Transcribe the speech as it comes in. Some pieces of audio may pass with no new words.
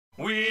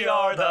We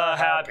are the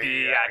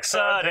happy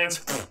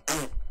accidents.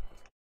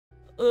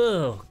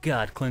 Oh,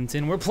 God,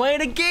 Clinton, we're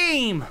playing a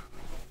game!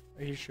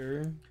 Are you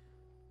sure?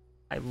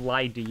 I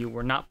lied to you.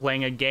 We're not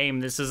playing a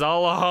game. This is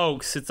all a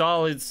hoax. It's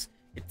all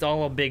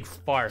a big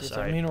farce. Does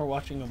that mean we're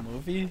watching a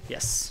movie?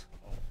 Yes.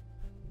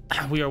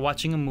 We are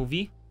watching a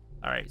movie.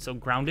 All right, so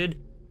grounded.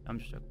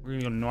 We're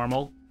gonna go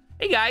normal.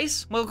 Hey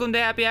guys, welcome to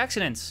Happy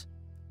Accidents.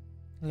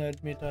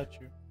 Let me touch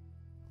you.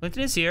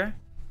 Clinton is here.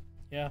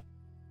 Yeah,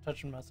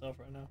 touching myself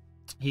right now.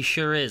 He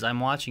sure is. I'm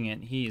watching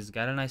it. He's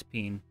got a nice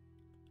peen.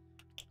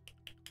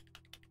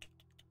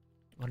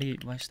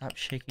 Why stop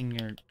shaking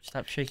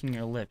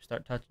your lips?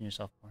 Start touching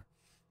yourself more.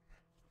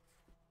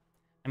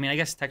 I mean, I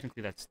guess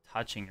technically that's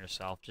touching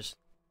yourself, just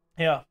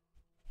yeah.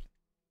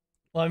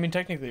 Well, I mean,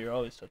 technically you're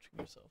always touching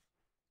yourself.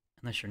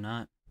 Unless you're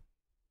not.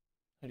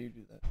 How do you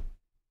do that?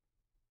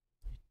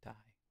 You die.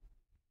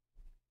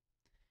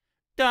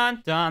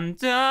 Dun dun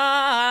dun.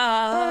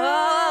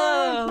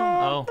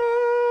 Oh.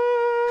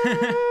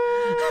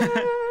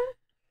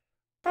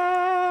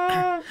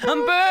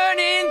 I'm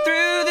burning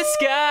through the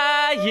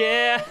sky,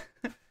 yeah.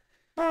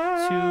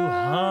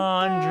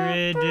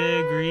 200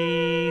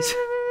 degrees.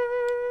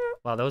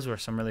 Wow, those were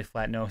some really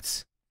flat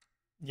notes.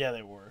 Yeah,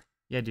 they were.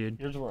 Yeah, dude.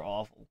 Yours were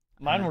awful.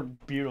 Mine were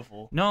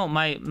beautiful. No,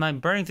 my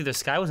burning through the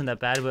sky wasn't that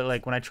bad, but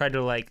like when I tried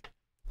to like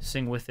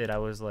sing with it, I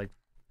was like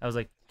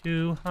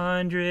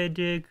 200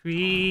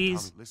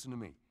 degrees. Tommy, listen to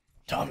me.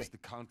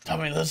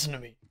 Tommy, listen to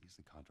me. He's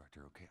the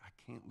contractor, okay? I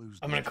can't lose.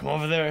 I'm gonna come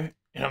over there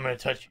and I'm gonna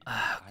touch you.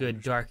 Ah,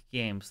 good dark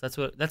games. That's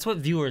what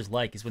viewers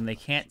like, is when they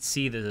can't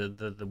see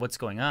the what's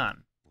going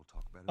on. We'll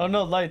talk about it. Oh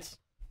no, lights.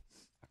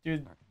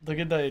 Dude, look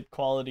at the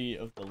quality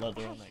of the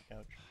leather on that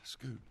couch.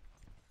 Scoot.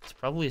 It's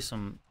probably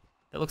some.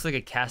 That looks like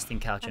a casting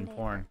couch in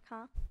porn.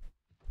 Huh?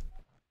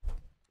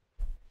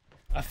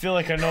 I feel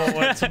like I know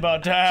what's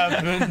about to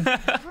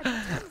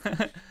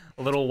happen.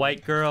 A little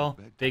white girl,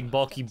 big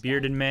bulky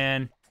bearded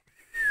man.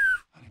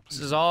 This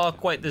is all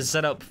quite the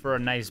setup for a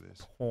nice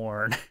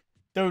porn.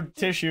 Dude,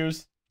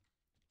 tissues.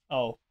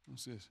 Oh,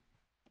 What's this?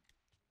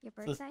 Your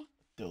This- birthday?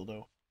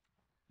 dildo.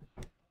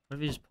 What if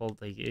he just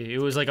pulled like it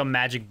was like a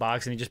magic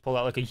box and he just pulled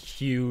out like a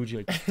huge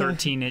like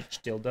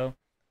 13-inch dildo?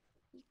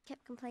 You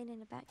kept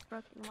complaining about your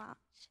broken watch.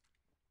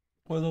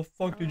 Where the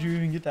fuck did you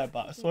even get that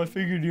box? So I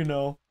figured, you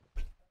know,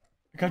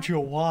 I got you a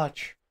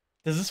watch.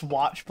 Does this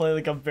watch play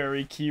like a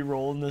very key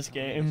role in this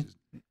game?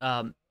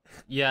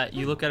 Yeah,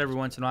 you look at it every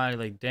once in a while, you're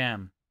like,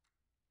 damn.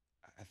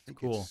 I think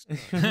Cool.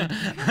 it's, No.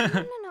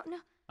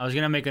 I was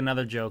gonna make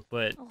another joke,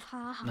 but Oh,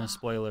 ha ha. no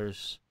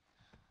spoilers.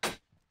 where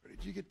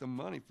did you get the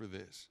money for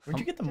this? Where'd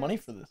you get the money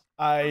for this?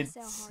 I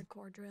sell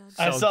hardcore drugs.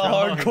 I Sell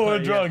sell drugs. hardcore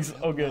Yeah. drugs.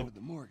 What Oh, about good. with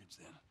the mortgage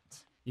then.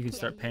 You can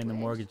start you paying the would.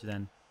 mortgage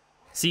then.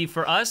 See,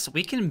 for us,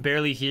 we can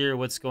barely hear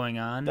what's going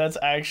on. That's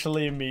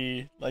actually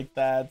me. Like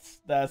that's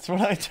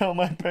what I tell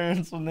my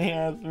parents when they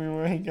ask me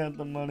where I got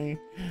the money.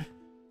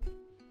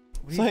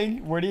 It's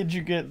like, where did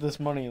you get this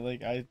money?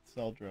 Like, I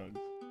sell drugs.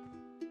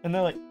 And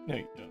they're like, no,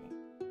 you don't.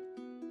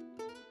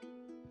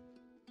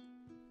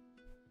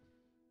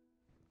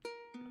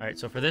 All right,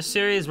 so for this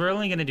series, we're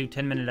only gonna do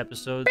 10-minute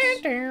episodes.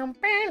 The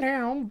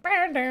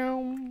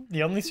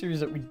only series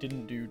that we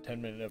didn't do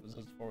 10-minute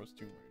episodes for was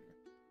Tomb Raider.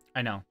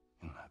 I know,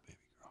 Oh, my baby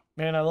girl.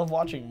 Man, I love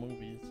watching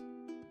movies.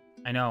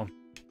 I know.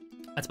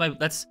 That's my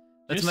Did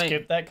you my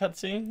skip that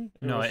cutscene?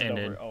 Or No, was it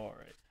ended. over? Oh,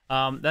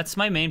 alright. that's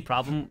my main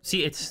problem.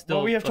 See, it's still.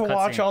 Well, we have a to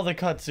watch cutscene. all the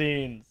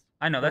cutscenes.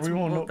 I know that's we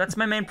won't know- that's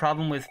my main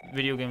problem with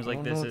video games I like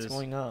don't know this what's is.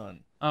 going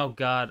on. Oh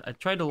God, I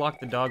tried to lock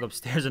the dog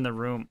upstairs in the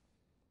room.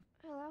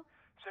 Hello?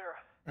 Sarah,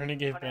 Ernie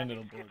gave honey, I Bandit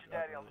a need to get your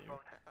daddy on the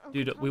blowjob. phone.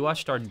 Dude, we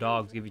watched our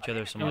dogs give each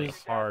other some like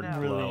It's hard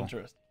really blow.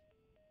 interesting.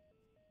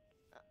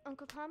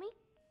 Uncle Tommy?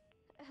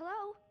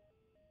 Hello?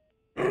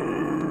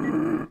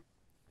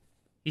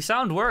 You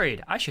sound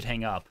worried. I should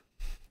hang up.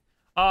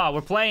 Oh,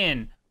 we're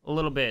playing a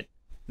little bit.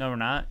 No, we're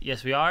not.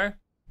 Yes, we are.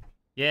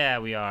 Yeah,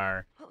 we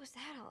are. What was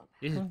that all about?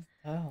 This is- What's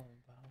that all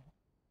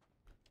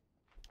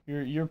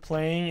about? You're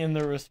playing in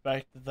the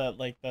respect that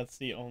like that's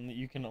the only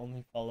you can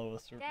only follow a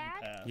certain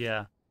Dad? path.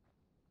 Yeah.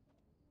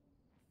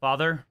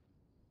 Father,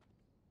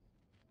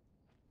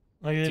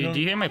 Like they dude, don't, do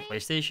you hear my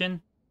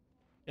PlayStation?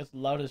 it's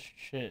loud as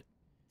shit.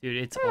 Dude,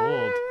 it's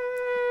old.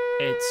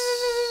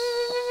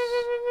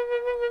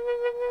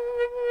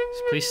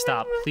 Please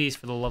stop. Please,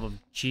 for the love of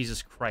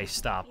Jesus Christ,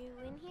 stop. You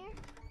in here?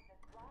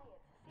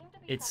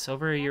 It's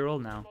over a year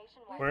old now.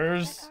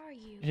 Where's Where are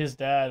you? his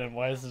dad and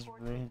why is his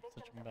room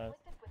such a mess?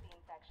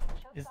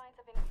 Is-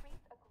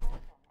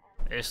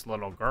 This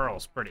little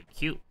girl's pretty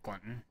cute,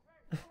 Clinton.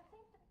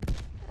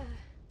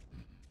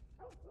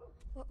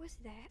 What was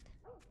that?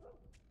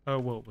 Oh,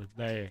 what was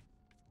that?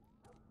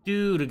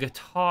 Dude, a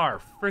guitar.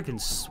 Freaking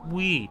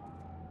sweet.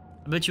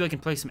 I bet you I can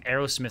play some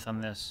Aerosmith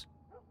on this.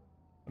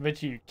 I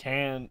bet you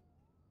can.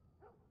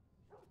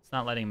 It's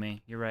not letting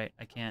me. You're right.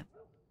 I can't.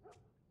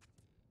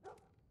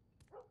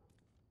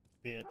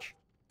 Bitch.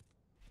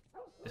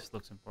 This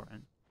looks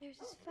important. There's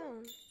his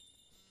phone.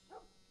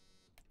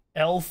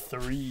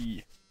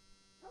 L3.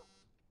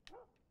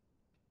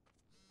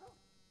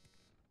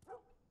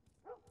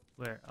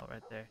 Where? Oh,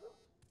 right there.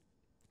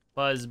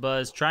 Buzz,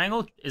 buzz.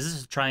 Triangle? Is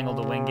this a triangle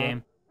to win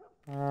game?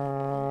 These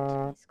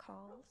calls.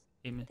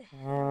 Amen. The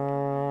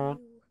hell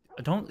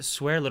Don't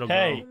swear, little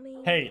Hey,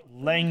 girl. hey,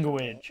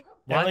 language.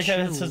 I Watch like how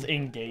it you. says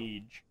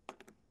engage.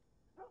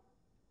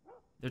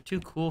 They're too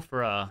cool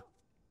for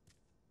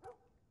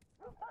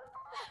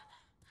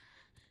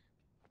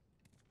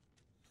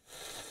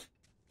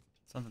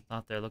Something's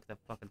not there. Look at that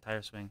fucking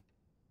tire swing.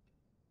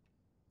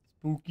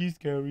 Spooky,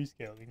 scary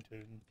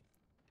skeleton.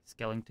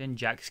 Skellington,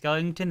 Jack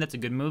Skellington. That's a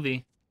good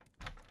movie.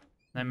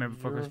 Nightmare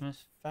Before You're a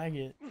Christmas.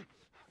 Faggot.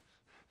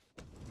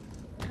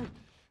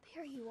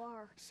 There you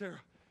are. Sarah,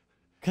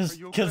 Cause, Are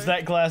you cause okay?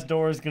 that glass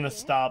door is gonna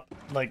stop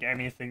like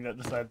anything that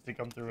decides to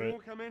come through you it.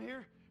 won't come in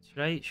here? Should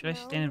I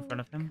stand in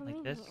front of him come like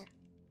in this? here.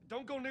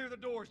 Don't go near the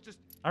doors. Just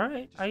All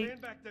right,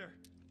 stand back there.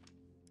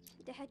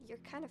 Dad, you're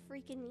kind of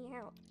freaking me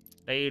out.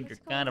 Babe, you're What's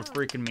going kind of on?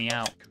 freaking me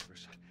out.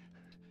 Coopers.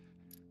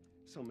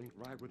 Something ain't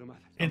right with them.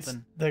 It's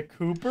Something- the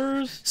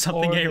Coopers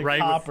Something or ain't the right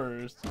with-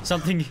 Coppers.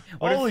 Something.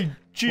 Holy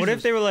Jesus! What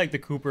if they were like the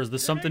Coopers? The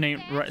something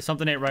ain't right.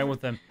 Something ain't right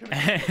with them.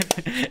 And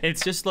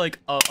it's just like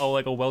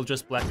like a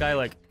well-dressed black guy.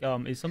 Like,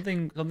 is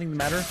something the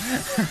matter?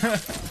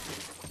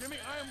 Jimmy,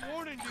 I am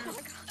warning you.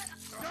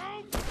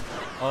 Don't.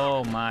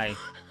 Oh my.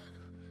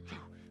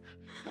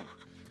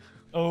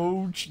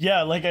 Oh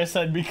yeah, like I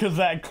said, because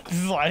that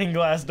sliding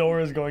glass door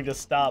is going to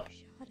stop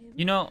Shot him.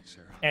 You know,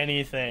 Sarah.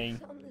 anything.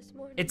 Some this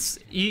morning. it's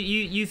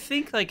you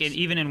think like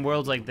even in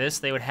worlds like this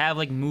they would have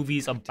like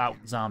movies about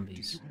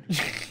zombies,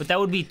 but that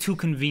would be too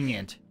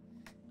convenient.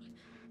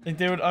 Like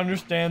they would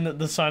understand that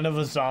the sign of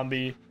a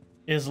zombie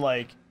is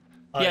like,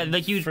 Yeah,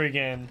 like you-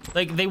 friggin'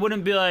 Like they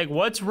wouldn't be like,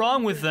 "What's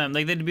wrong with them?"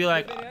 Like they'd be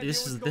like,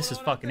 "This is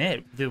fucking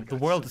it. The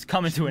world is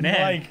coming to an end."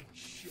 like,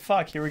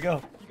 fuck. Here we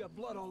go. You got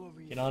blood all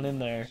over you. Get on in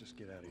there. Just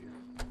get out of here.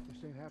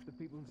 This ain't half the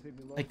people who saved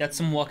me Like that's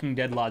some Walking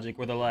Dead logic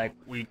where they're like,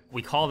 we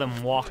call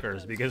them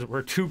walkers because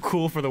we're too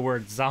cool for the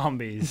word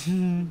zombies. Tell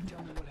me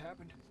what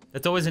happened.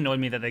 That's always annoyed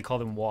me that they call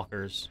them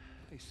walkers.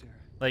 Hey, Sarah.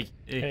 Like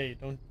Hey,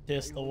 don't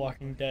diss The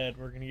Walking Dead.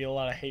 We're gonna get a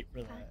lot of hate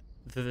for that.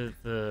 the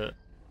the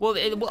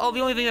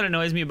only thing that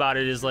annoys me about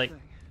it is like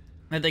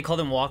that they call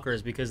them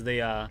walkers because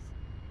they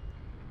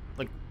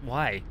like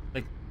why?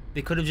 Like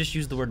they could have just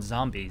used the word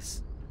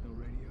zombies. No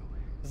radio.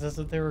 'Cause that's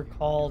what they were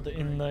called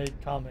in the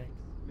comics.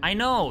 I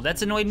know,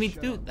 that's annoyed me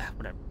too.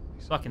 Whatever.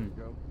 Fucking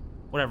Go.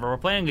 whatever. We're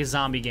playing a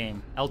zombie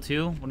game.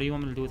 L2? What do you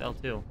want me to do with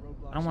L2?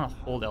 I don't want to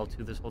hold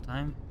L2 this whole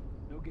time.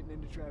 No getting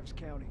into Travis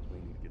County.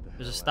 We need to get the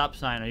There's a hell stop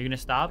sign. Are you gonna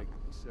stop? out.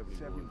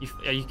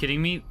 71. Are you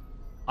kidding me?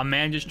 A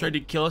man just tried to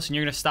kill us and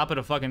you're gonna stop at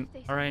a fucking... They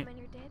say Alright. men are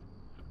dead.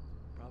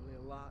 Probably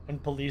a lot. When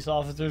police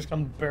officers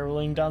come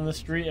barreling down the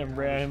street and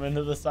ram him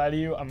into the side of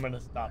you, I'm gonna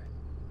stop.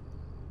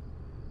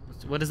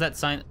 What is that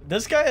sign?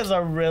 This guy is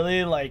a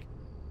really like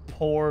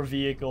poor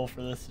vehicle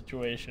for this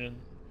situation.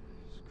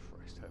 Jesus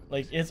Christ, have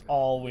Like it's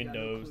all We got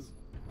no windows. clue.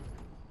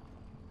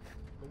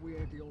 But we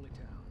ain't the only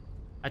town.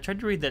 I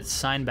tried to read that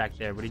sign back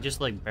there, but he just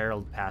like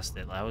barreled past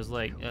it. I was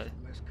like,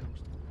 West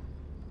Coast.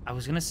 I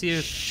was gonna see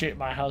if... Shit,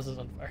 my house is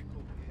on fire.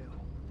 Holy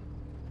hell.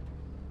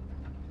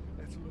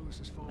 That's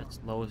Lewis's farm. That's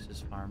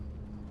Lois's farm.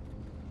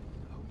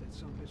 I hope that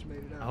son of a bitch made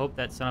it out. I hope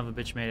that son of a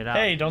bitch made it out.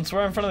 Hey, don't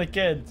swear in front of the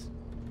kids.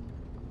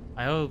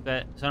 I hope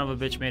that son of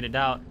a bitch made it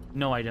out.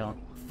 No, I don't.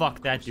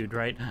 Fuck that dude,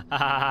 right?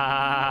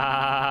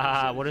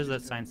 What does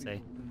that sign say?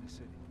 In the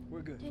city.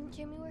 We're good. Didn't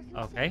Jimmy work in the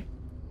Okay.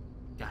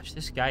 Gosh,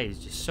 this guy is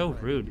just so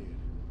rude.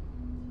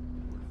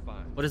 We're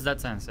fine. What does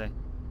that sign say?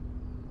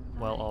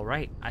 Well,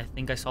 alright. I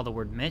think I saw the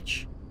word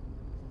Mitch.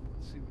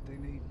 See what they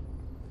need.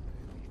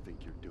 What do you think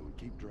you're doing?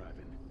 Keep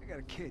driving. I got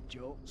a kid,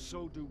 Joe.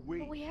 So do city? we.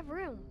 But we have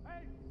room.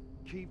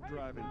 Keep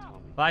driving, Tommy.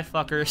 Bye,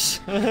 fuckers.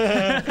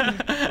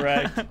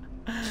 Correct.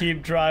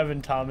 Keep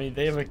driving, Tommy.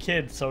 They have a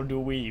kid, so do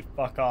we.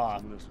 Fuck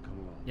off. Someone else will come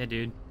along. Yeah,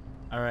 dude.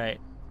 Alright.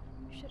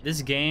 Should've-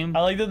 This game...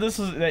 I like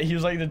that he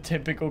was like the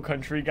typical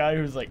country guy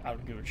who's like, I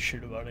don't give a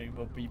shit about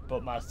anybody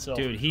but myself.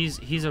 Dude,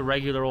 he's a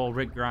regular old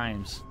Rick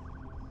Grimes.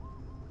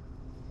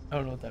 I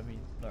don't know what that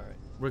means. All right.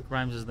 Rick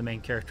Grimes is the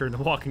main character in The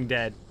Walking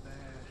Dead.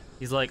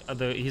 He's like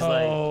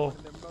Oh,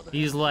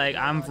 he's like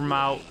I'm from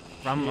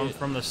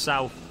the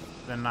south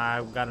and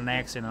I've got an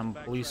accent and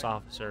I'm a police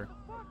officer.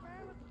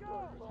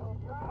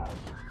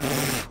 you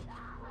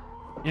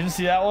didn't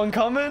see that one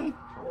coming?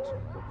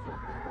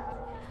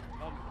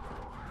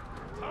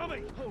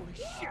 Tommy! Holy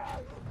shit.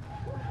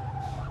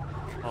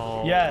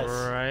 All Yes.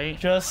 right.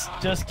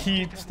 Just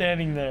keep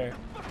standing there.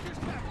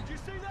 Did you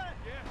see that?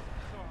 Yeah.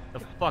 The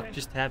fuck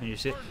just happened? You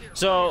see?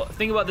 So, the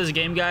thing about this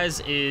game, guys,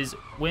 is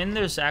when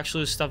there's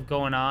actually stuff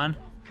going on,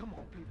 Come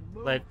on,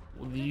 people.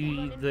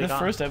 Move. like The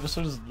first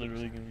episode is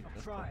literally gonna be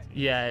just Try it.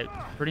 yeah,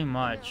 pretty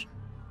much.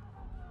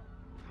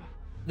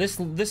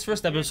 This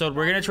first episode,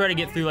 we're gonna try to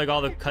get through like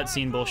all the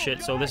cutscene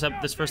bullshit. So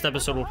this first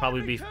episode will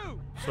probably be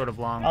sort of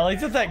long. I like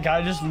that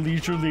guy just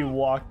leisurely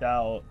walked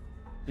out.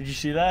 Did you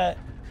see that?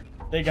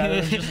 That guy that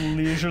was just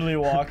leisurely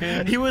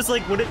walking. He was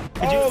like,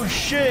 Oh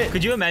shit!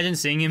 could you imagine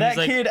seeing him? That He's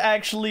like, kid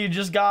actually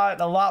just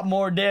got a lot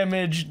more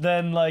damage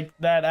than like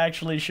that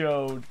actually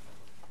showed.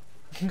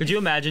 Could you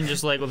imagine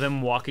just like with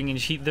him walking and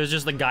there's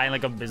just a guy in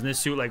like a business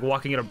suit like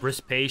walking at a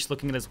brisk pace,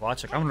 looking at his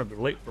watch like I'm gonna be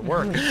late for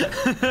work.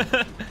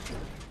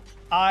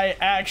 I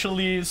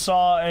actually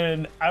saw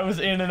I was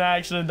in an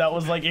accident that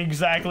was like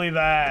exactly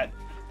that,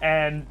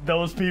 and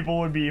those people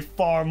would be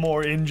far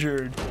more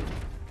injured.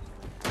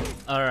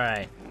 All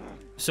right,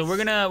 so we're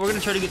gonna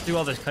try to get through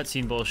all this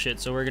cutscene bullshit.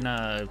 So we're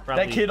gonna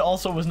probably. That kid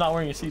also was not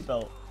wearing a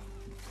seatbelt.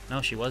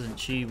 No, she wasn't.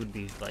 She would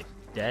be like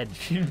dead.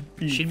 She'd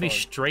be She'd be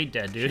fucked. straight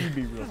dead, dude. She'd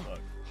be real fucked.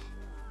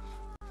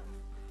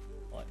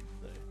 Like,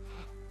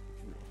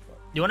 real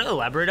fucked. You want to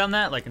elaborate on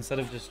that, like instead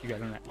of just you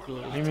guys on that?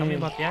 Tell me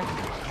about the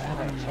accident.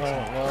 Oh,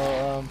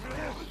 well,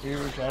 we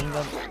were driving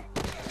down.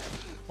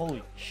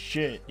 Holy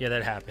shit. Yeah,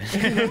 that happened.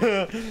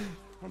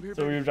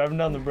 So we were driving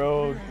down the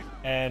road,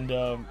 and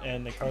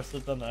the car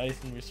slipped on the ice,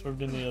 and we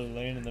swerved into the other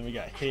lane, and then we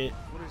got hit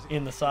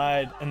in the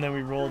side, and then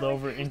we rolled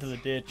over into the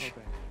ditch,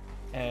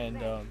 and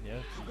yeah.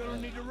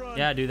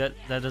 Yeah, dude,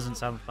 that doesn't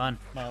sound fun.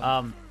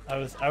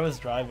 I was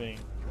driving.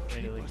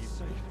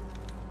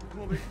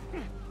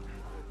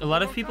 A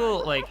lot of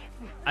people like,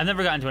 I've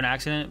never gotten into an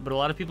accident, but a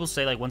lot of people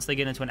say like once they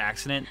get into an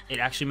accident, it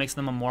actually makes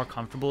them more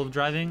comfortable of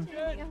driving.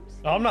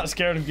 I'm not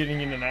scared of getting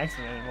in an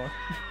accident anymore.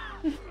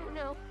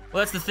 No.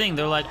 Well, that's the thing.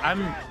 They're like,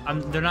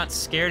 they're not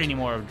scared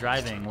anymore of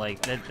driving.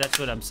 Like that's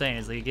what I'm saying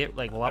is they get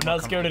like a lot. I'm more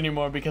not scared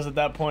anymore because at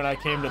that point I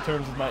came to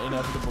terms with my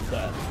inevitable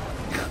death.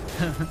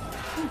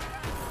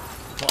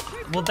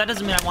 Well, that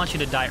doesn't mean I want you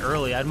to die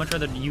early. I'd much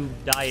rather you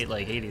die at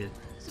like 80.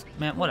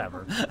 Man,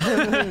 whatever.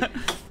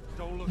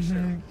 Don't look,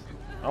 Sarah.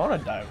 I want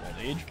to die of old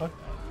age. Fuck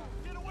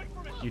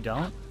that. You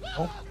don't?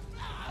 Oh.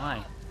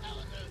 Why?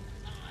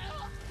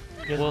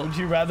 Because Well- would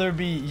you rather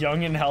be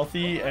young and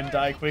healthy and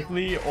die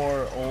quickly,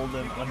 or old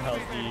and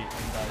unhealthy and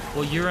die?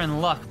 Well, you're in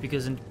luck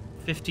because in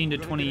 15 to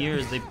 20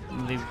 years they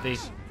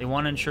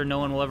want to ensure no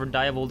one will ever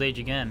die of old age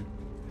again.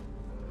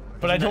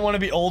 But I don't want to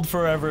be old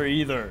forever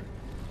either.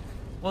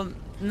 Well,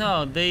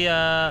 no, they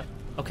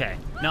okay.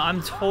 Now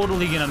I'm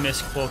totally gonna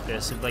misquote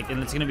this, like,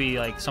 and it's gonna be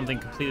like something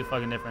completely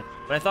fucking different.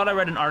 But I thought I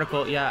read an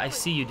article. Yeah, I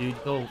see you,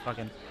 dude. Go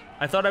fucking.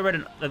 I thought I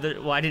read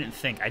well, I didn't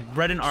think. I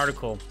read an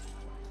article,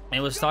 and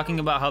it was talking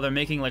about how they're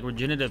making like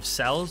regenerative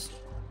cells.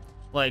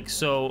 Like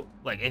so,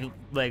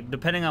 like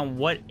depending on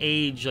what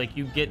age like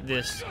you get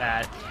this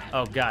at.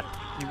 Oh god.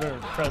 You better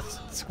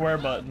press square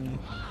button.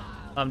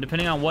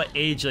 Depending on what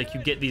age like you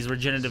get these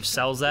regenerative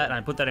cells at, and I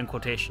put that in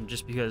quotation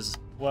just because.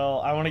 Well,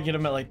 I want to get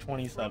them at like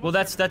 27. Well,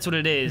 that's what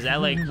it is. At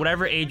like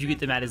whatever age you get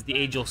them at is the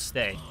age you'll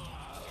stay.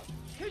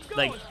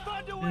 Like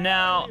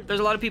now, there's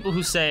a lot of people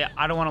who say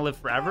I don't want to live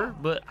forever,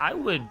 but I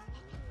would.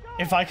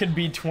 If I could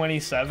be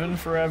 27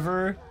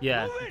 forever,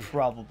 Yeah. I'd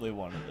probably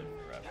want to live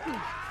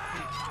forever.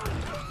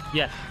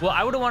 Yeah. Well,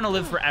 I wouldn't want to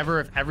live forever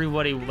if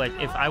everybody like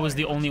if I was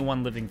the only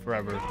one living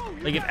forever.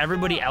 Like if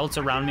everybody else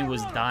around me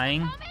was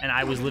dying and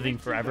I was living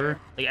forever,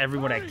 like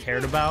everyone I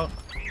cared about.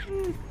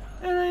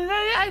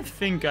 I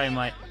think I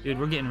might. Dude,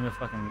 we're getting real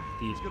fucking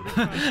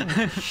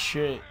deep.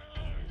 Shit.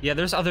 Yeah,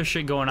 there's other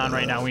shit going on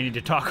right now we need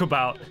to talk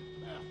about.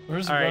 We're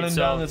just All right, running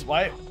so- down this.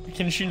 Why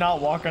can she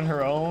not walk on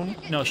her own?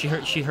 No, she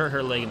hurt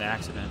her leg in the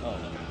accident.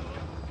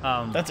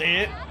 Oh. That's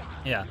it?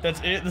 Yeah. That's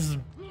it? This is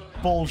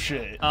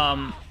bullshit.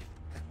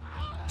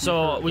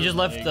 So we just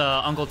left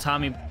Uncle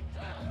Tommy.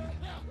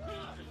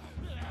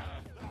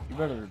 You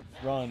better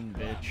run,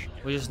 bitch.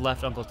 We just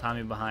left Uncle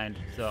Tommy behind.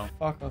 So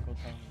Fuck Uncle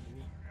Tommy,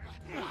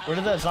 dude. Where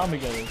did that zombie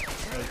go?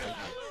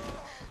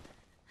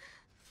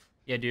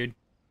 yeah, dude,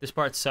 this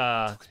part's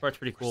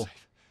pretty cool.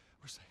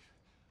 We're safe.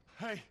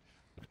 Hey,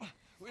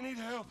 we need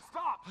help.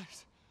 Stop!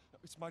 Please.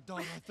 It's my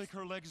daughter. I think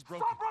her leg is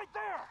broken. Stop right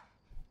there!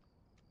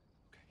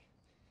 Okay.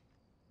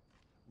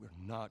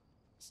 We're not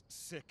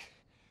sick.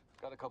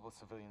 Got a couple of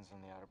civilians on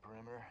the outer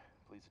perimeter.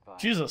 Please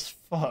advise. Jesus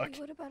fuck.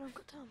 What about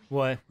Uncle Tommy?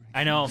 What?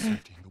 I know.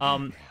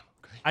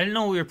 I didn't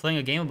know we were playing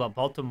a game about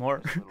Baltimore.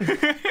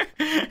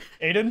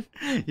 Aiden?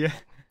 Yeah.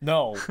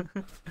 No. Yes,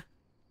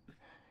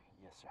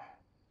 sir.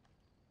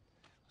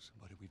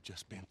 Somebody, we've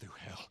just been through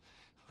hell.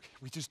 Okay,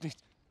 we just need.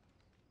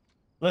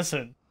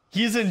 Listen,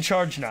 he's in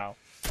charge now.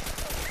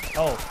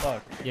 Oh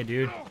fuck. Yeah,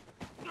 dude.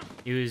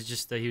 He was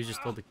just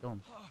told to kill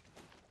him.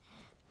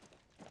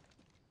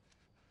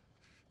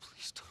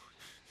 Please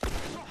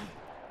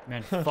don't.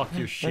 Man, fuck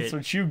your shit. That's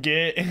what you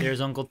get.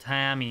 There's Uncle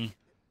Tommy.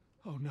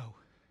 Oh no.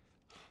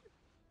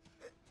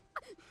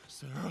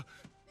 Sarah.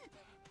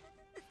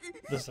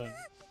 Listen,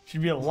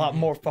 she'd be a lot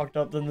more fucked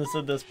up than this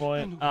at this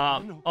point.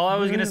 All I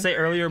was gonna say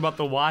earlier about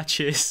the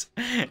watches,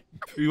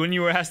 when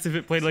you were asked if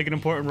it played like an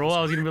important role,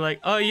 I was gonna be like,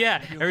 oh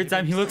yeah. Every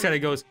time he looks at it, he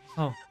goes,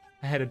 oh,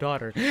 I had a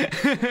daughter. I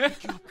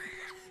know.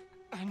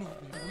 I know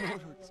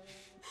it hurts.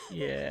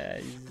 Yeah,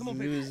 Come on, it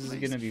baby, was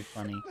please. gonna be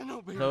funny. I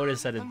know, baby. If I would have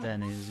said it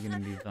then, it was gonna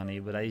be funny,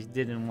 but I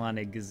didn't want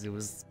it because it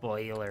was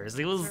spoilers.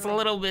 It was a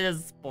little bit of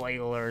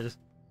spoilers.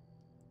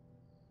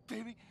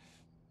 Baby.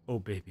 Oh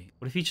baby,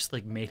 what if he just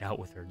like made out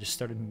with her? Just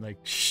started like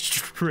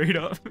straight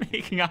up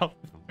making out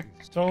with her.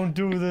 Don't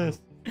do this.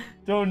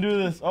 Don't do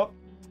this. Oh,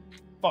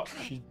 fuck,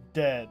 she's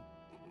dead.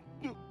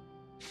 We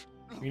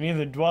can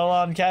either dwell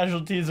on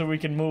casualties or we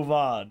can move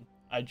on.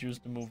 I choose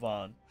to move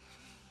on.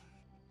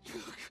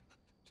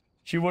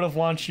 She would have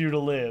wanted you to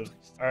live.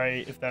 All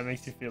right, if that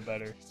makes you feel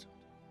better.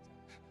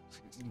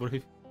 What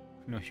if?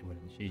 No, she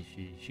wouldn't.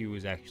 She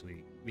was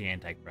actually the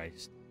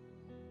Antichrist.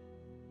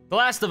 The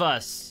Last of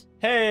Us.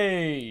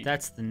 Hey.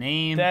 That's the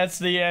name. That's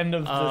the end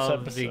of this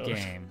episode. The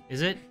game.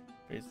 Is it?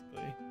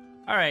 Basically.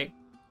 All right.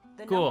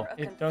 Cool.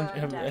 It don't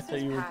have. I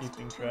thought you were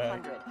keeping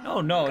track. No.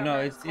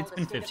 It's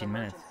been 15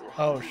 minutes.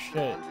 Oh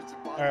shit.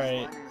 All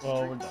right.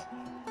 Well, we're done.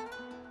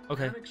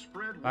 Okay.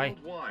 Bye.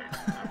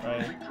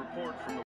 Bye.